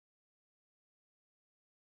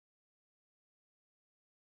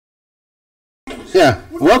Yeah,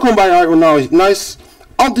 welcome by our nice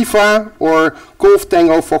Antivla or Golf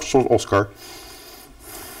Tango Foxtrot Oscar.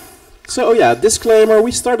 So yeah, disclaimer,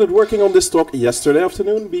 we started working on this talk yesterday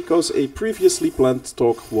afternoon because a previously planned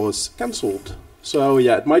talk was cancelled. So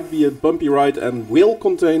yeah, it might be a bumpy ride and will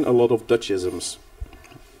contain a lot of Dutchisms.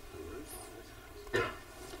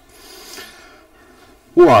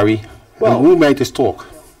 Who are we? Well, and who made this talk?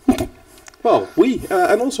 Well, we,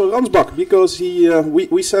 and also Ranzbak, because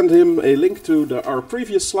we sent him a link to our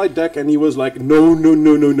previous slide deck and he was like, no,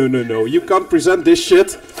 you can't present this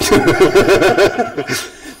shit.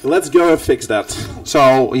 Let's go and fix that.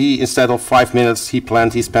 So he, instead of 5 minutes, he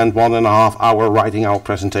spent 1.5 hours writing our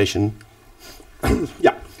presentation.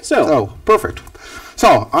 Yeah, so. Oh, perfect.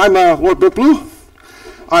 So, I'm Lord BugBlue.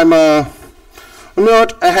 I'm a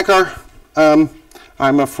nerd, a hacker.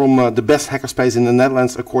 I'm from the best hackerspace in the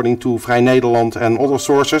Netherlands, according to Vrij Nederland and other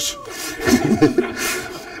sources.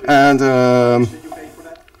 And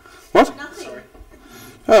what?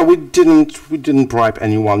 We didn't bribe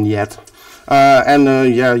anyone yet.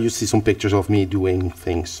 Yeah, you see some pictures of me doing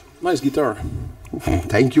things. Nice guitar.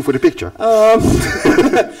 Thank you for the picture.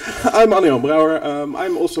 I'm Anne Brouwer.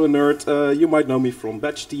 I'm also a nerd. You might know me from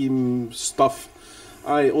batch team stuff.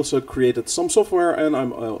 I also created some software and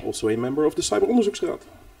I'm also a member of the Cyberonderzoeksraad.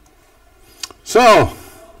 So,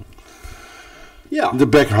 yeah, the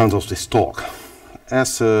background of this talk.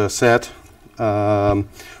 As said,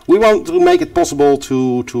 we want to make it possible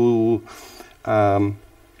to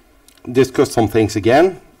discuss some things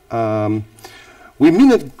again. We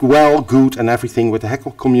mean it well, good and everything with the hacker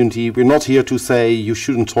community. We're not here to say you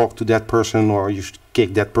shouldn't talk to that person or you should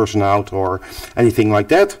kick that person out or anything like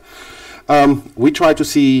that. We try to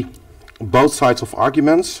see both sides of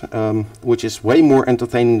arguments, which is way more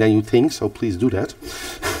entertaining than you think, so please do that.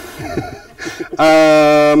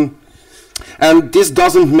 And this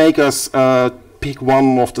doesn't make us pick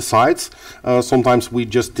one of the sides. Sometimes we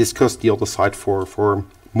just discuss the other side for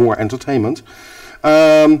more entertainment.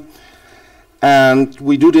 And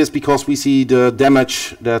we do this because we see the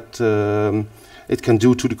damage that it can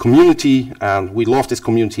do to the community, and we love this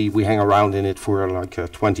community. We hang around in it for like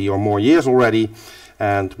 20 or more years already,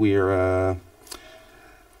 and we are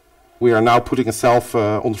now putting ourselves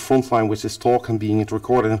on the front line with this talk and being it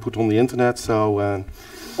recorded and put on the internet. So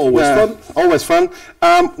always fun. Always fun.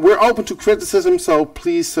 We're open to criticism, so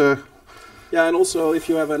please. Yeah, and also if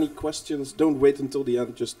you have any questions, don't wait until the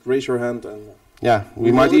end. Just raise your hand and. Yeah,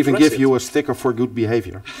 we might even give you a sticker for good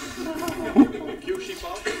behavior.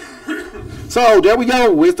 So there we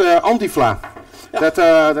go with Antivla. Yeah.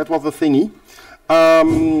 That was the thingy. I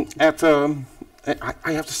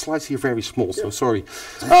have the slides here very small, so sorry.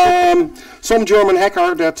 Some German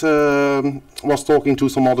hacker that was talking to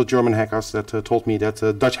some other German hackers that told me that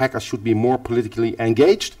Dutch hackers should be more politically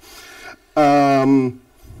engaged.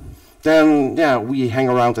 Then, yeah, we hang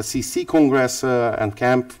around at CC Congress and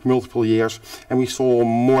camp multiple years, and we saw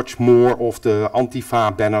much more of the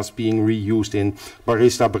Antifa banners being reused in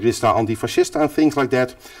Barista, Antifascista, and things like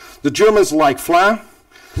that. The Germans like Vla.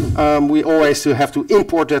 We always have to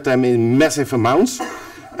import them in massive amounts.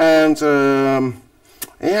 And,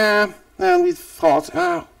 yeah, and we thought,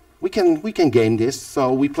 we can game this.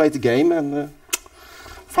 So we played the game, and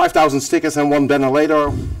 5,000 stickers and one banner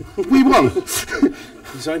later, we won.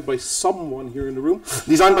 Designed by someone here in the room.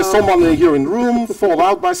 Designed by someone here in the room, thought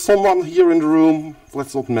out by someone here in the room.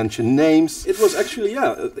 Let's not mention names. It was actually,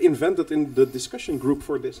 yeah, invented in the discussion group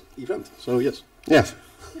for this event. So, yes. Yes.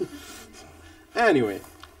 Anyway,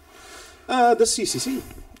 the CCC.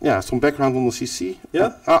 Yeah, some background on the CC.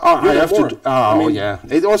 Yeah? I have to. I mean, yeah.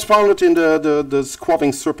 It was founded in the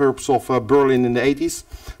squatting suburbs of Berlin in the 80s.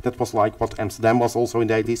 That was like what Amsterdam was also in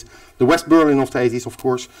the 80s. The West Berlin of the 80s, of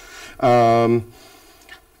course.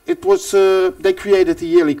 It was, they created the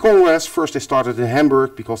yearly congress. First they started in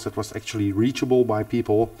Hamburg because it was actually reachable by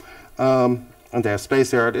people. And they have space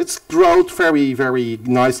there. It's grown very, very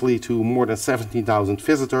nicely to more than 17,000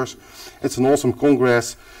 visitors. It's an awesome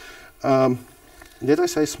congress. Did I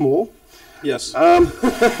say small? Yes.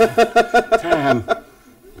 Damn.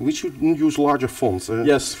 We should use larger fonts.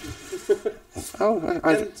 Yes. Oh,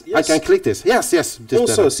 I can click this. Yes, yes.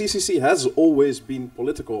 Also, CCC has always been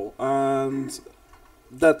political, and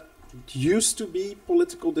that used to be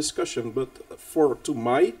political discussion, but to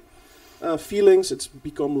my feelings, it's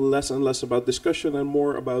become less and less about discussion and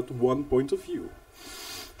more about one point of view.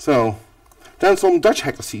 So, then some Dutch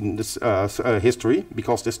hacker scene history,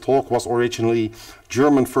 because this talk was originally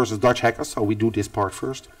German versus Dutch hackers, so we do this part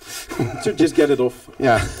first. To just get it off.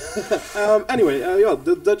 Yeah. Anyway, yeah,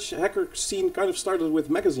 the Dutch hacker scene kind of started with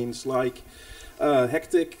magazines like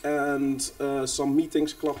hectic, and some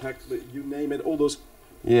meetings, club hack, you name it, all those.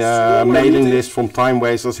 Yeah, mailing list from time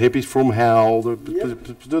wasters, hippies from hell,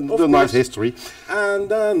 the nice history. And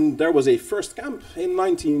then there was a first camp in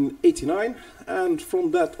 1989, and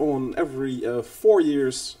from that on, every 4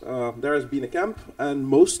 years there has been a camp, and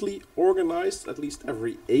mostly organized, at least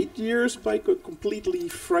every 8 years, by a completely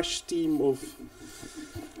fresh team of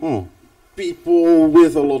people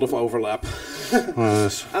with a lot of overlap.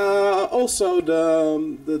 Also,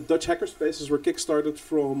 the Dutch hackerspaces were kickstarted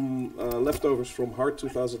from leftovers from Hard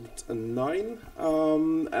 2009,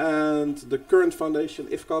 and the current foundation,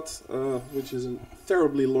 IFCAT, which is a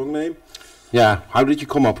terribly long name. Yeah, how did you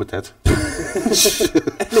come up with that?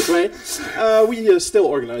 Anyway, we still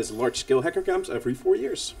organize large-scale hacker camps every 4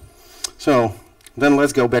 years. So, then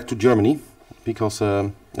let's go back to Germany, because,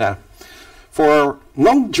 yeah. For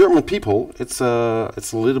non-German people, it's a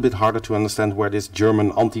little bit harder to understand where this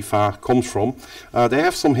German Antifa comes from. They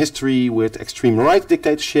have some history with extreme right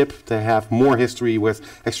dictatorship. They have more history with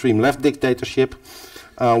extreme left dictatorship.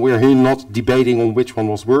 We're here not debating on which one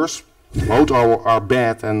was worse. Both are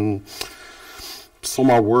bad, and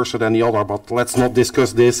some are worse than the other, but let's not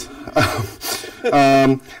discuss this.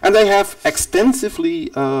 And they have extensively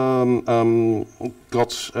got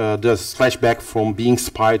the slashback from being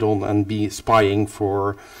spied on and be spying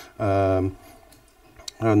for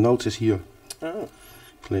notice here. Oh.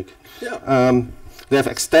 Click. Yeah. They have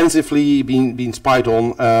extensively been spied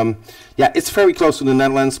on. Yeah, it's very close to the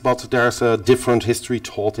Netherlands, but there's a different history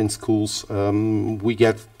taught in schools. We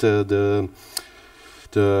get the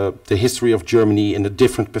history of Germany in a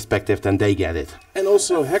different perspective than they get it. And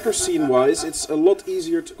also, hacker scene-wise, it's a lot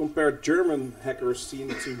easier to compare German hacker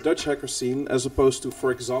scene to Dutch hacker scene as opposed to,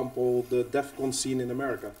 for example, the DEFCON scene in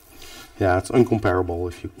America. Yeah, it's uncomparable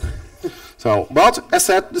if you. So, but as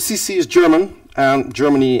said, the CC is German, and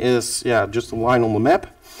Germany is just a line on the map.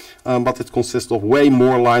 But it consists of way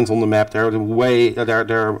more lines on the map. There are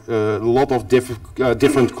a lot of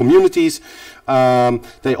different communities.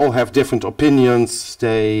 They all have different opinions.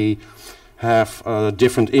 They have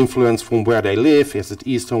different influence from where they live. Is it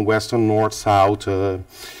Eastern, Western, North, South? In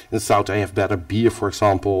the South they have better beer, for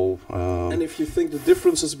example. And if you think the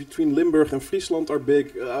differences between Limburg and Friesland are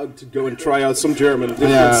big, to go and try out some German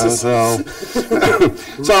differences. Yeah,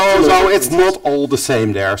 so it's not all the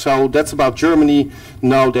same there. So that's about Germany.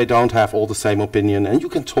 No, they don't have all the same opinion, and you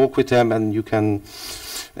can talk with them and you can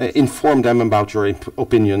inform them about your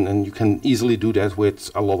opinion, and you can easily do that with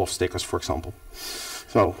a lot of stickers, for example.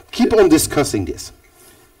 So keep on discussing this.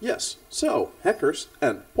 Yes, so hackers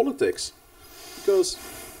and politics. Because,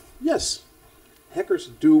 yes, hackers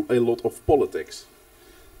do a lot of politics.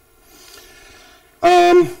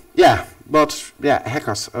 Yeah, but yeah,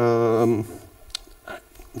 hackers.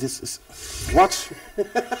 This is what?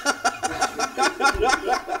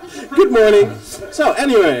 Good morning. So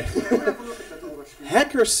anyway,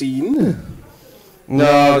 hacker scene.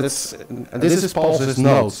 No, this is Paul's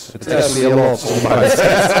notes. It's actually a lot. No,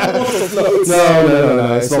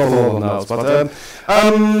 it's not a lot of notes. But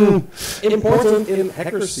important in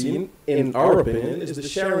hacker scene, in our opinion, is the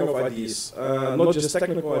sharing of ideas. Not just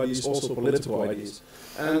technical ideas, also political ideas.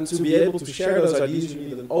 And to be able to share those ideas, you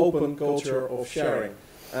need an open culture of sharing.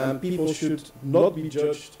 People should not be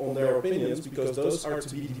judged on their opinions, because those are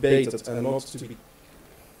to be debated and not to be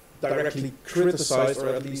directly criticized or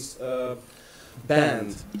at least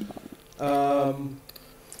banned.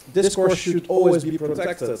 Discourse should always be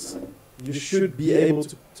protected. You should be able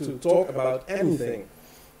to talk about anything,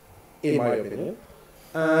 in my opinion.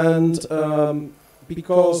 And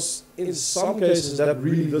because in some cases that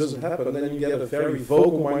really doesn't happen, then you get a very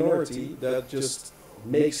vocal minority that just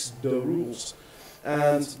makes the rules.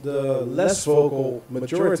 And the less vocal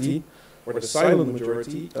majority, or the silent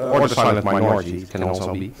majority, or the silent minority, can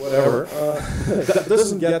also be. Whatever, that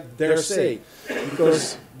doesn't get their say,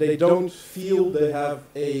 because they don't feel they have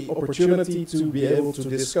an opportunity to be able to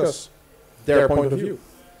discuss their point of view.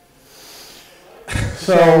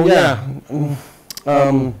 So yeah,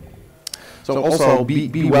 so also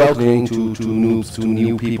be welcoming to noobs, to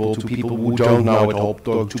new people, to people who don't know it all,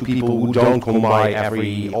 to people who don't come by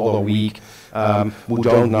every other week, who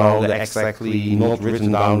don't know the exactly not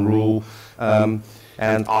written down rule,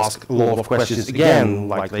 and ask a lot of questions again,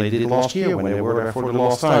 like they did last year when they were there for the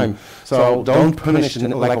last time. So don't punish the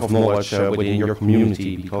lack of knowledge within your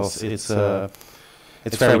community, because it's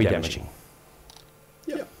very damaging.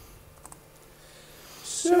 Yeah.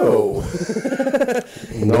 So,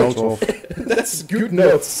 note of that's good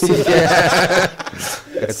notes. Yeah.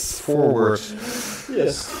 It's 4 words.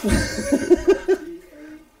 Yes.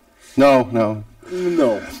 No.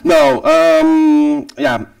 No. No,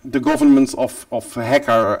 yeah, the governments of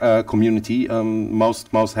hacker community,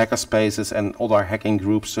 most hacker spaces and other hacking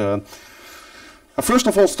groups, first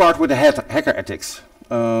of all start with the hacker ethics.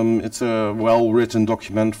 It's a well-written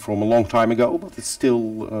document from a long time ago, but it's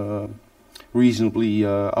still reasonably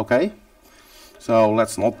okay. So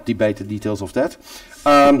let's not debate the details of that.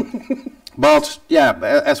 But yeah,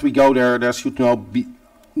 as we go there should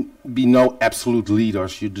be no absolute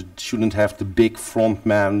leaders. You shouldn't have the big front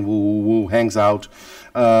man who hangs out.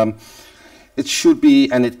 It should be,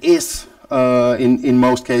 and it is, in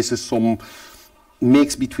most cases, some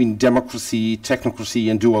mix between democracy, technocracy,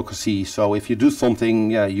 and duocracy. So if you do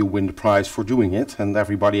something, yeah, you win the prize for doing it, and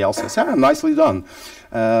everybody else says, "Ah, nicely done."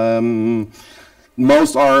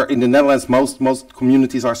 Most are in the Netherlands. Most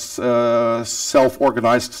communities are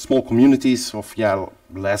self-organized small communities of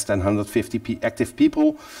less than 150 active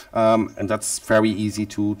people, and that's very easy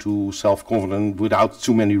to self-govern without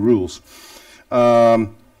too many rules. The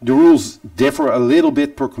rules differ a little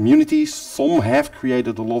bit per community. Some have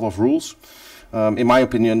created a lot of rules. In my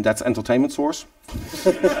opinion, that's entertainment source.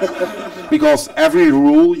 Because every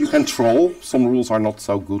rule you can troll. Some rules are not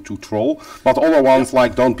so good to troll, but other ones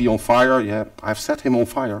like don't be on fire. Yeah, I've set him on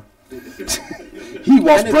fire. He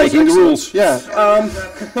was breaking the rules. Yeah.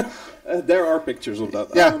 There are pictures of that.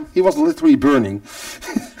 Yeah, he was literally burning.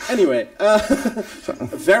 Anyway,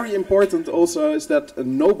 very important also is that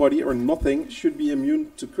nobody or nothing should be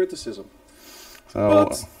immune to criticism. So,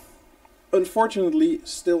 but unfortunately,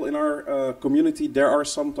 still in our community, there are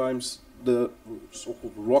sometimes the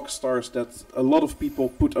so-called rock stars that a lot of people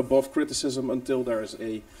put above criticism until there is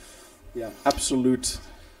a absolute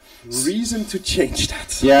reason to change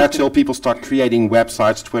that. Yeah, till people start creating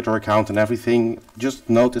websites, Twitter account and everything. Just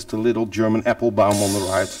notice the little German apple bomb on the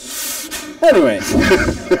right. Anyway.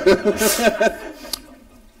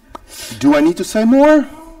 Do I need to say more?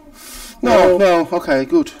 No, okay,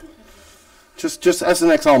 good. Just as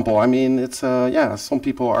an example, I mean, it's some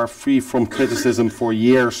people are free from criticism for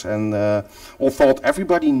years and all thought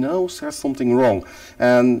everybody knows there's something wrong,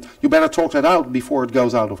 and you better talk that out before it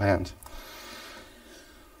goes out of hand.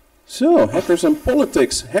 So, hackers and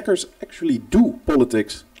politics. Hackers actually do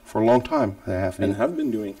politics. For a long time, they have been. And have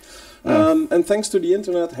been doing. And thanks to the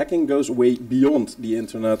internet, hacking goes way beyond the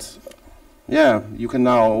internet. Yeah, you can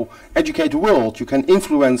now educate the world. You can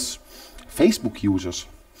influence Facebook users.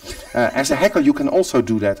 As a hacker, you can also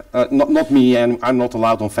do that. Not me, and I'm not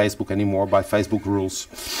allowed on Facebook anymore by Facebook rules,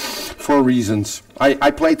 for reasons. I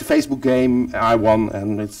played the Facebook game, I won,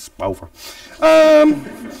 and it's over.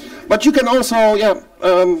 But you can also,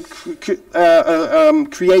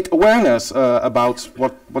 create awareness about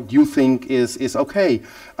what you think is okay.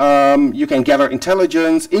 You can gather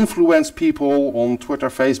intelligence, influence people on Twitter,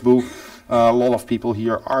 Facebook. A lot of people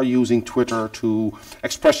here are using Twitter to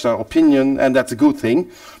express their opinion, and that's a good thing,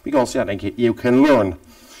 because you can learn.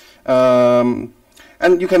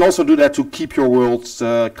 And you can also do that to keep your world's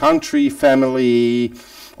country, family,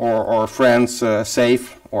 or friends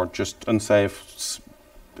safe, or just unsafe.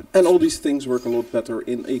 And all these things work a lot better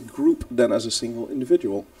in a group than as a single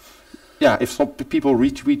individual. Yeah, if some people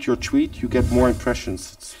retweet your tweet, you get more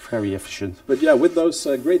impressions. It's very efficient. But yeah, with those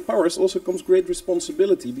great powers also comes great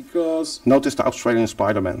responsibility, because... Notice the Australian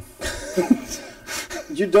Spider-Man.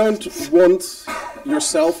 You don't want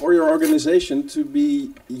yourself or your organization to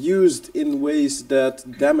be used in ways that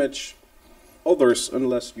damage others,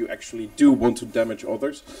 unless you actually do want to damage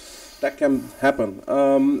others. That can happen.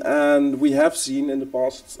 And we have seen in the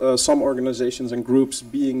past some organizations and groups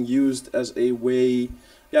being used as a way...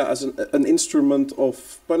 as an instrument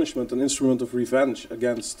of punishment, an instrument of revenge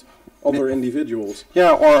against other individuals.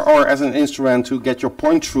 Yeah, or as an instrument to get your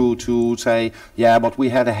point through, to say, yeah, but we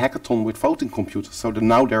had a hackathon with voting computers, so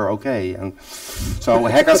now they're okay. And so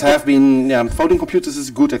hackers have been, voting computers is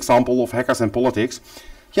a good example of hackers and politics.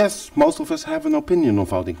 Yes, most of us have an opinion on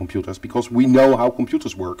voting computers, because we know how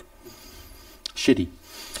computers work. Shitty.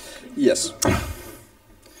 Yes.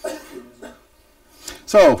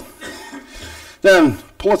 So, then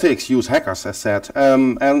politics use hackers, as said,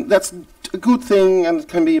 and that's a good thing, and it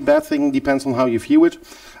can be a bad thing, depends on how you view it.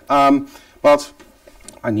 But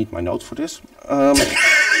I need my notes for this.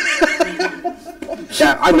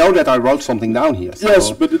 Yeah, I know that I wrote something down here. So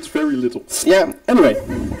yes, but it's very little. Yeah, anyway.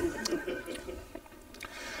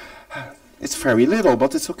 It's very little,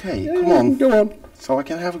 but it's okay. Yeah, come on. Go on. So I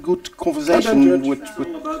can have a good conversation with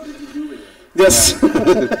Yes.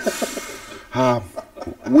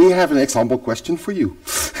 We have an example question for you.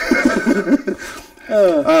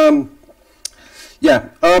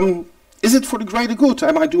 is it for the greater good?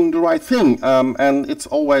 Am I doing the right thing? And it's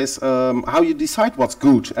always how you decide what's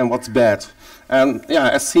good and what's bad. And yeah,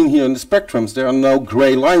 as seen here in the spectrums, there are no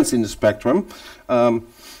gray lines in the spectrum.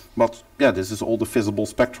 But yeah, this is all the visible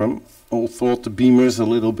spectrum. Although the beamer is a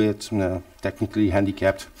little bit technically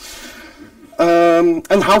handicapped.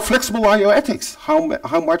 And how flexible are your ethics?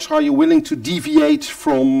 How much are you willing to deviate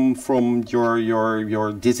from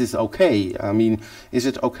your this is okay? I mean, is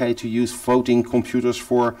it okay to use voting computers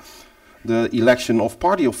for the election of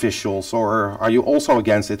party officials, or are you also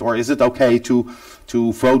against it? Or is it okay to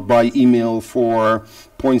vote by email for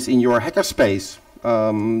points in your hackerspace?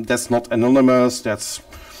 That's not anonymous, that's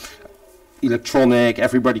electronic,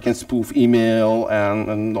 everybody can spoof email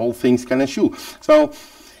and all things can ensue. So,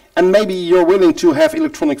 and maybe you're willing to have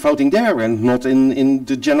electronic voting there and not in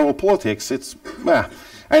the general politics. It's,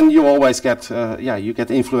 and you always get, you get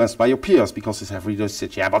influenced by your peers because it's everybody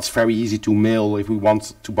says, yeah, but it's very easy to mail if we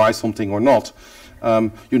want to buy something or not.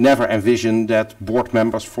 You never envision that board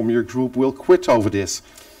members from your group will quit over this.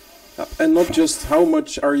 And not just how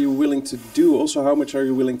much are you willing to do, also how much are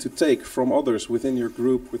you willing to take from others within your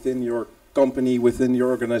group, within your company, within your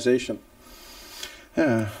organization.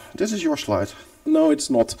 Yeah, this is your slide. No, it's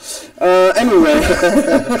not. Anyway.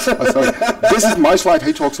 This is my slide,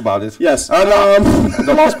 he talks about it. Yes.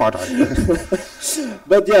 The last part.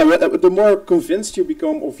 But yeah, the more convinced you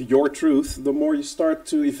become of your truth, the more you start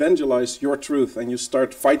to evangelize your truth and you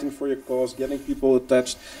start fighting for your cause, getting people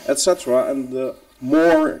attached, etc. And the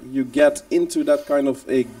more you get into that kind of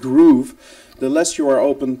a groove, the less you are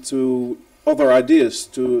open to other ideas.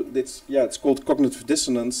 It's called cognitive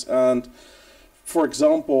dissonance. And for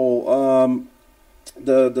example,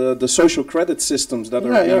 the social credit systems that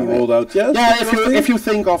are being rolled out. Yeah, if you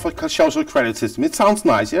think of a social credit system, it sounds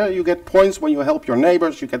nice. Yeah, you get points when you help your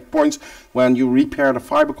neighbors. You get points when you repair the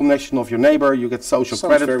fiber connection of your neighbor. You get social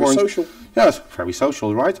credit very points. Social. Yes, very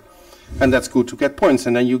social, right? And that's good to get points,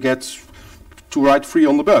 and then you get to ride free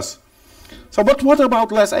on the bus. So, but what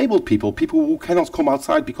about less able people? People who cannot come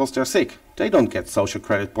outside because they're sick. They don't get social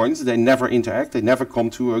credit points. They never interact. They never come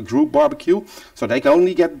to a group barbecue. So they can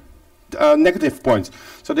only get negative points.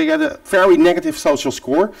 So they get a very negative social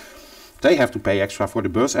score. They have to pay extra for the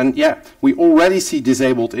bus. And yeah, we already see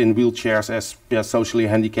disabled in wheelchairs as socially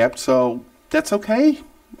handicapped. So that's okay.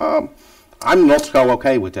 I'm not so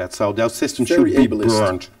okay with that. So those systems should be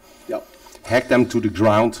burned. Yep. Hack them to the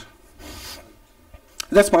ground.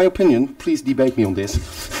 That's my opinion. Please debate me on this.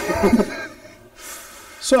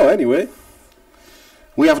 So anyway,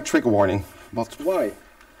 we have a trigger warning. But why?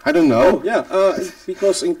 I don't know. Oh, yeah,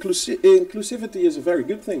 because inclusivity is a very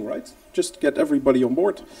good thing, right? Just get everybody on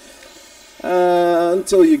board.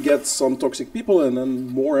 Until you get some toxic people in, and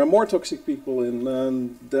more toxic people in,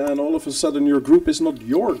 and then all of a sudden your group is not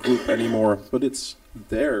your group anymore, but it's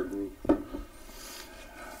their group.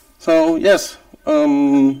 So yes,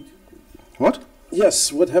 what?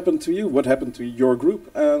 Yes, what happened to you? What happened to your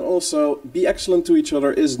group? And also, be excellent to each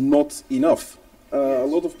other is not enough. A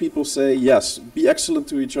lot of people say, yes, be excellent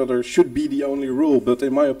to each other should be the only rule, but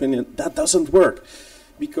in my opinion, that doesn't work.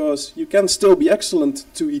 Because you can still be excellent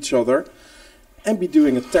to each other and be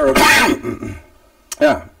doing a terrible thing.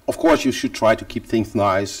 Yeah, of course you should try to keep things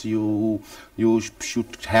nice. You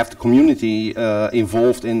should have the community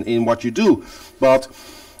involved in what you do. But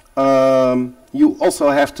you also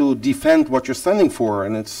have to defend what you're standing for.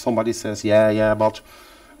 And if somebody says, but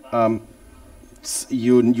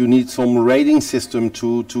you need some rating system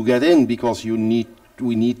to get in because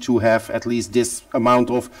we need to have at least this amount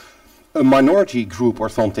of a minority group or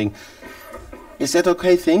something. Is that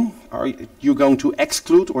okay thing? Are you going to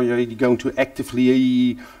exclude, or are you going to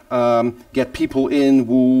actively get people in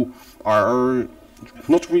who are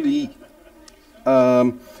not really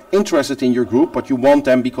interested in your group, but you want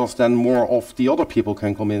them because then more of the other people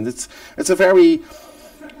can come in? It's a very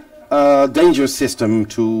dangerous system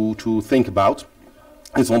to think about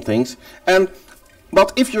in some things.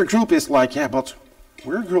 But if your group is like, but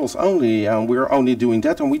we're girls only and we're only doing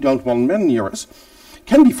that and we don't want men near us,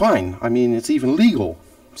 can be fine. I mean, it's even legal.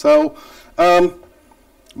 So,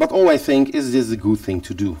 but always think, is this a good thing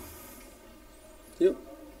to do? Yep.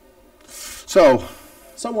 So,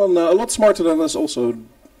 someone a lot smarter than us also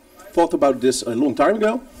thought about this a long time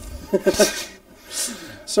ago.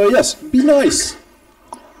 So yes, be nice,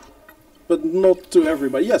 but not to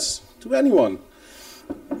everybody. Yes, to anyone,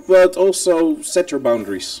 but also set your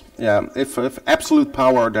boundaries. Yeah, if absolute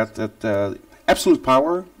power, absolute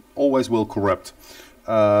power always will corrupt.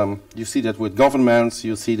 You see that with governments.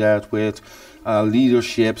 You see that with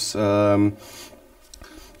leaderships.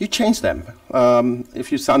 You change them.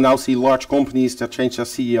 If you now see large companies that change their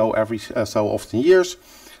CEO every so often years,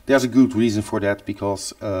 there's a good reason for that,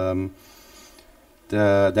 because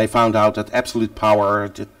they found out that absolute power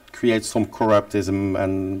creates some corruptism,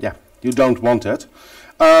 and yeah, you don't want it.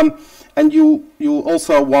 And you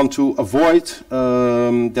also want to avoid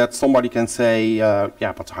that somebody can say,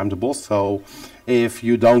 yeah, but I'm the boss, so if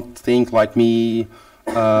you don't think like me,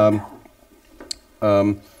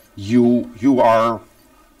 you are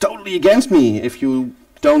totally against me. If you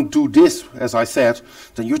don't do this, as I said,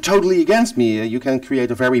 then you're totally against me. You can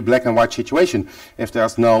create a very black and white situation if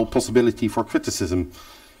there's no possibility for criticism.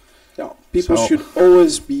 Yeah, people should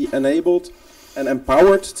always be enabled and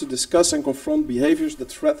empowered to discuss and confront behaviors that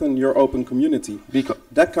threaten your open community.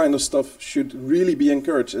 That kind of stuff should really be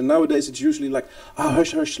encouraged. And nowadays it's usually like,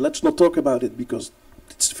 hush, hush, let's not talk about it because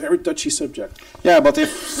it's a very touchy subject. Yeah, but if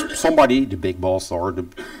somebody, the big boss, or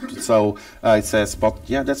it says, but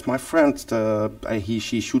yeah, that's my friend,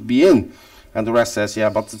 she should be in, and the rest says, yeah,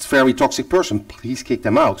 but it's a very toxic person, please kick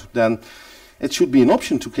them out, then it should be an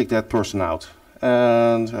option to kick that person out.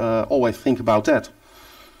 And always think about that.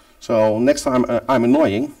 So next time I'm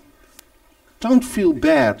annoying, don't feel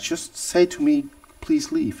bad, just say to me,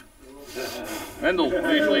 please leave. Wendell,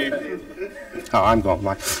 please leave. Oh, I'm gone.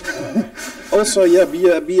 Also, yeah,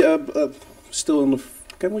 be still on the.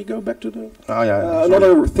 Can we go back to the? Oh yeah.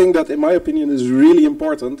 Another thing that, in my opinion, is really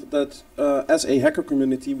important, that as a hacker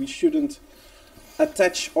community, we shouldn't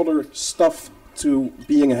attach other stuff to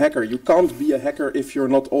being a hacker. You can't be a hacker if you're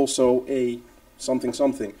not also a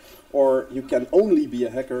something, or you can only be a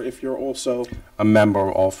hacker if you're also a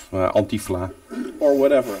member of Antivla or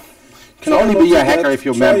whatever. Can only be a hacker if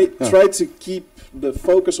you're try to keep the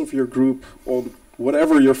focus of your group on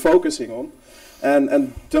whatever you're focusing on,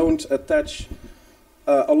 and don't attach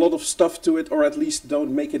a lot of stuff to it, or at least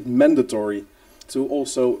don't make it mandatory to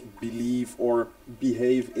also believe or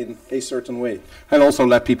behave in a certain way. And also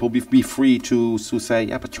let people be free to say,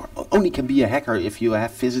 yeah, but you only can be a hacker if you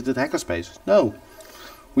have visited hackerspaces. No,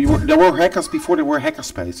 there were hackers before there were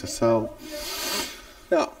hackerspaces. So,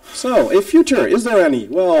 yeah. So, a future, is there any?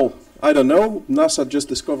 Well, I don't know. NASA just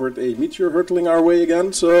discovered a meteor hurtling our way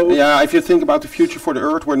again, so... Yeah, if you think about the future for the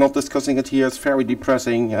Earth, we're not discussing it here. It's very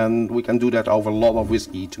depressing, and we can do that over a lot of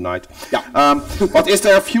whiskey tonight. Yeah. But is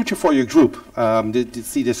there a future for your group?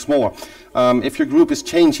 See this smaller. If your group is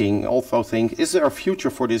changing, also think, is there a future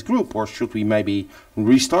for this group? Or should we maybe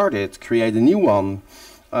restart it, create a new one?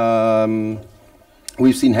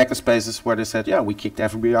 We've seen hackerspaces where they said, yeah, we kicked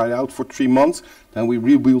everybody out for 3 months, then we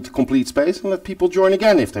rebuilt the complete space and let people join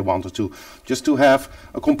again if they wanted to, just to have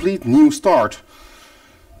a complete new start.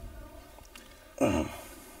 Is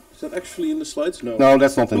that actually in the slides? No. No,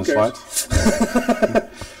 that's not in the slides.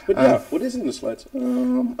 But yeah, what is in the slides?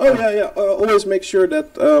 Always make sure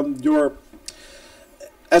that you're,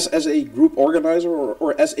 as a group organizer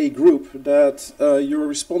or as a group, that your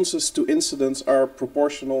responses to incidents are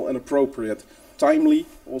proportional and appropriate. Timely,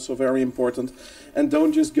 also very important, and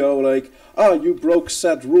don't just go like, you broke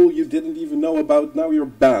said rule you didn't even know about, now you're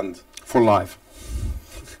banned. For life.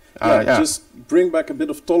 Just bring back a bit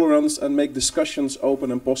of tolerance and make discussions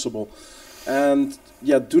open and possible. And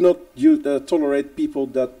yeah, do not tolerate people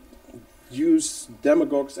that use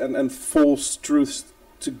demagogues and false truths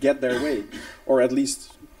to get their way, or at least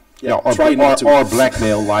or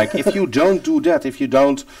blackmail. Like, if you don't do that, if you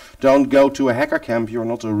don't go to a hacker camp, you're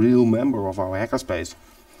not a real member of our hackerspace.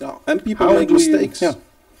 Yeah, and people make mistakes.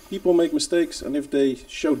 People make mistakes, and if they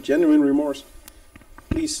show genuine remorse,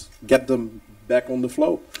 please get them back on the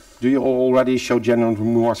flow. Do you already show genuine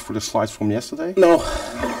remorse for the slides from yesterday? No.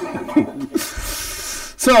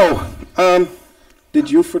 So,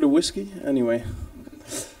 did you for the whiskey? Anyway.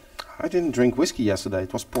 I didn't drink whiskey yesterday,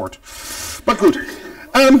 it was port. But good.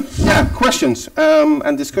 Questions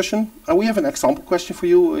and discussion. We have an example question for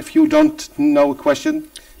you if you don't know a question.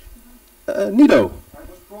 Nido. I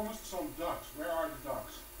was promised some ducks. Where are the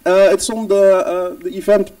ducks? It's on the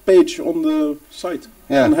event page on the site.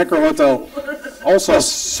 Yeah. On Hacker Hotel. Also,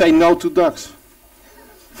 say no to ducks.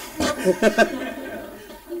 Are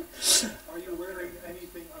you wearing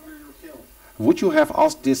anything under your kilt? Would you have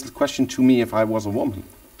asked this question to me if I was a woman?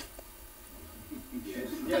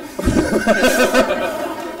 Yes.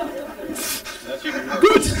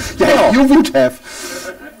 Good. Yeah, you would have.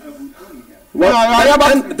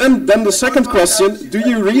 Then the second question, do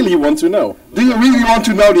you really want to know? Do you really want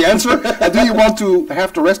to know the answer? And do you want to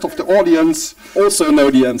have the rest of the audience also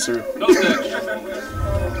know the answer? No thanks.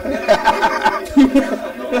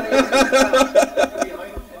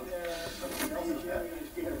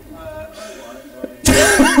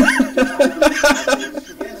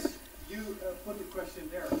 Yes, you put the question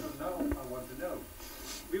there, so now I want to know.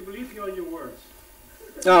 We believe you on your words.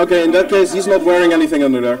 Ah, okay, in that case, he's not wearing anything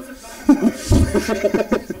under there.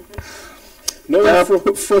 No,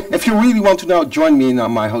 if you really want to know, join me in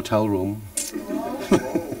my hotel room.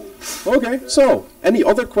 Okay, so, any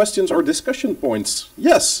other questions or discussion points?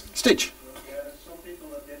 Yes, Stitch. Some people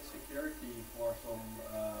that get security for some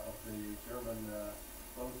of the German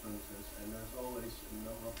conferences, and there's always a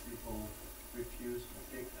number of people refused and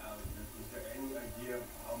kicked out. Is there any idea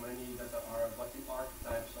how many that are, what the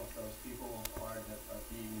archetypes of those people are that are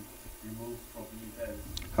being removed from the event?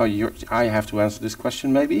 Oh, I have to answer this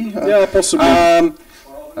question, maybe? Yeah, possibly.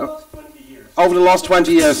 Over the last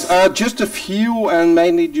 20 years, just a few, and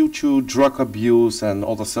mainly due to drug abuse and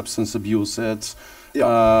other substance abuse. It's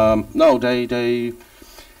no, they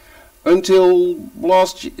until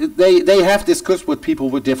last they have discussed with people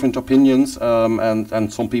with different opinions,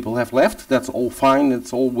 and some people have left. That's all fine.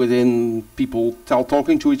 It's all within people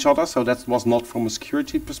talking to each other. So that was not from a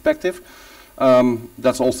security perspective.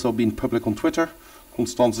 That's also been public on Twitter.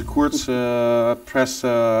 Constance Koerts, press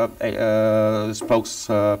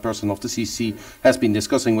spokesperson of the CC, has been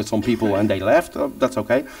discussing with some people and they left. That's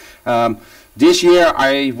okay. This year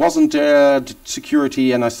I wasn't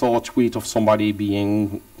security, and I saw a tweet of somebody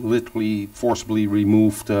being literally forcibly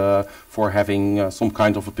removed for having some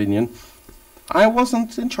kind of opinion. I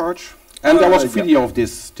wasn't in charge. And there was a video of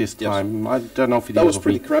this time. I don't know if it was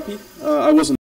pretty crappy. I wasn't